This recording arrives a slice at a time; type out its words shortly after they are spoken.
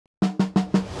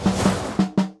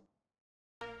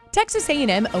Texas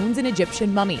A&M owns an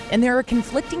Egyptian mummy, and there are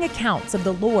conflicting accounts of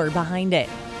the lore behind it.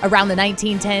 Around the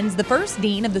 1910s, the first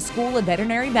dean of the School of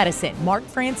Veterinary Medicine, Mark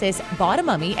Francis, bought a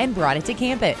mummy and brought it to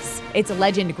campus. Its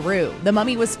legend grew. The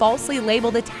mummy was falsely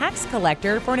labeled a tax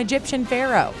collector for an Egyptian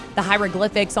pharaoh. The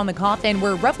hieroglyphics on the coffin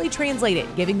were roughly translated,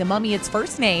 giving the mummy its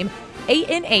first name,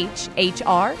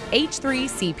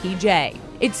 ANHHRH3CPJ.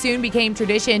 It soon became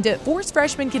tradition to force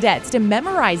freshman cadets to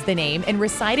memorize the name and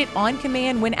recite it on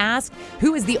command when asked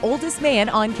who is the oldest man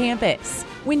on campus.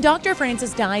 When Dr.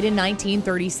 Francis died in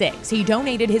 1936, he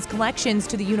donated his collections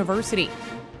to the university.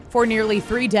 For nearly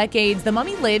 3 decades, the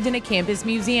mummy lived in a campus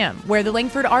museum, where the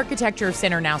Langford Architecture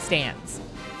Center now stands.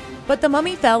 But the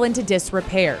mummy fell into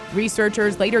disrepair.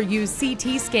 Researchers later used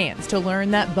CT scans to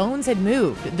learn that bones had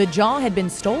moved, the jaw had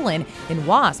been stolen, and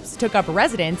wasps took up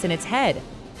residence in its head.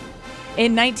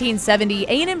 In 1970,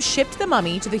 A&M shipped the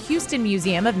mummy to the Houston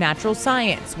Museum of Natural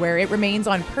Science, where it remains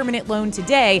on permanent loan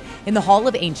today in the Hall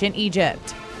of Ancient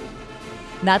Egypt.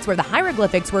 That's where the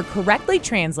hieroglyphics were correctly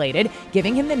translated,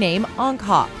 giving him the name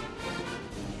Ankh.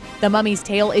 The mummy's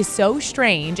tale is so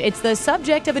strange, it's the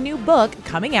subject of a new book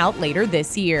coming out later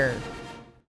this year.